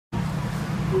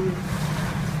どう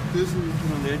するの？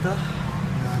寝た？いや、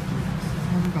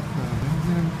寒かったら全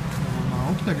然、ま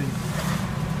あ起きたりなん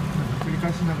か繰り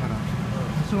返しながら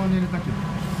多少は寝れたけど、め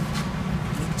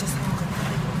っちゃ寒かった。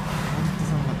ほんと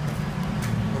寒かった。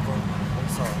なん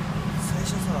かさ、最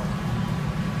初さ、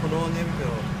この年表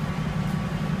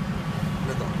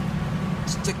なんか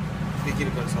ちっちゃくでき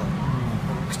るからさ、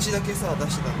口だけさ出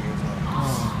してたんだけどさ、なんか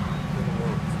も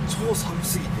う超寒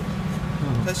すぎて、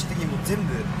最終的にもう全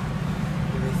部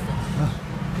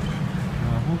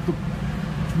ほんと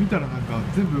見たらなんか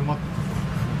全部埋まっててさ、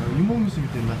なんか芋虫み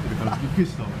たいになってるからびっくり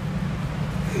したわ。尾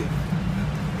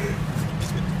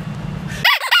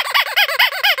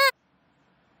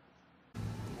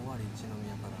張一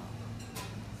宮から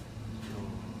ちょっ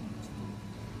と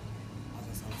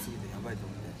朝寒すぎてやばいと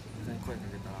思って人に声か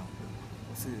けたら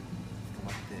すぐ止ま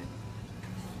って、で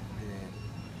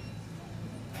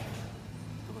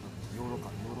どこだったヨーロッ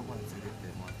パに連れてっ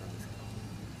てもらったんですけど、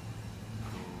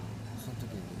その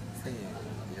時に1000円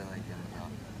いただいてるか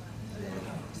ら、で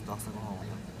ちょっと朝ごはんを食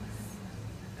べてます。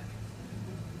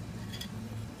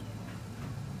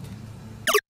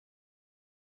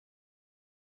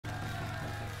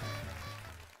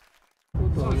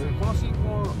そうですね、この信号、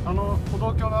歩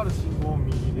道橋のある信号を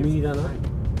右です。右だな。はい、気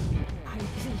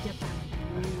づいちゃっ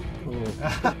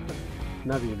た。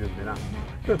ナビいるんでな。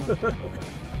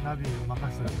ナビを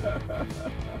任せて。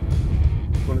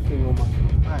この信号待っ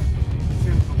て。はい。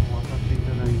線路も渡っていた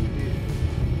だいて。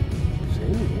線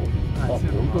路？はい。線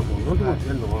路。本当そんなところに線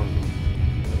路があるの？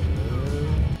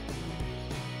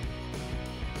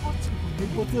一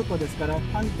方通行ですから、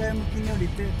反対向きに降り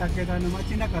て武田の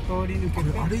街中通り抜けて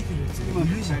歩いてるんですよ。今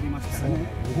道ありますからね。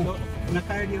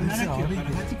中入りは7キロから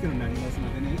8キロになります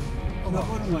のでね。登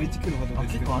るのは1キロほどで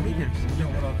すけど、ね。結構歩いてるんですよ。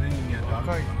ほら全員にあって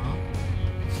赤いかな。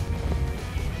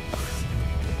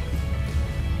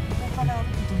ここから歩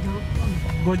くと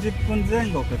50分前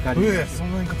後かかります。そ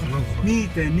んなにかかるの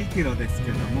？2.2 キロです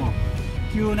けども、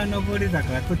急な上り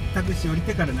坂がタクシー降り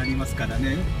てからなりますから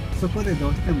ね。そこでど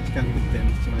うしても近く行って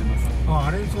しまいます。あ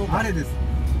れそうか。あれです。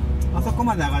あそこ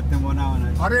まで上がってもらわ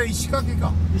ないと。あれは石垣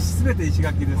か。すべて石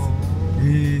垣です。はい。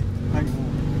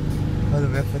あ、で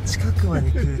もやっぱ近くま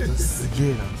で来るとすげ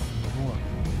えな。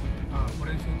あ、こ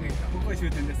れ終点か。ここが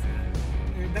終点です。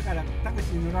だからタクシ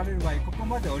ーに乗られる場合、ここ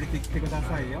まで降りてきてくだ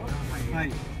さいよ。は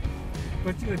い。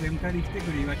途中で迎えに来てく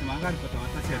れ言われても上がることは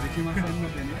私はできませんの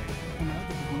でね。この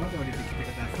後ここまで降りてきてく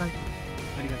ださい。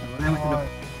ありがとうございま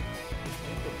す。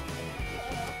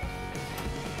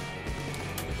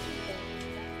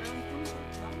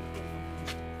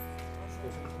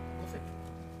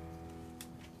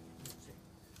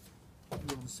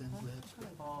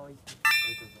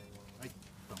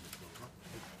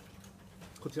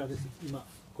こちらです。今あ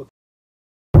りが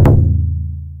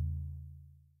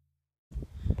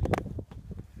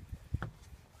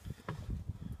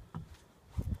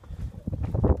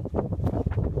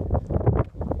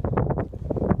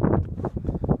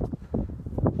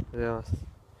とうございます。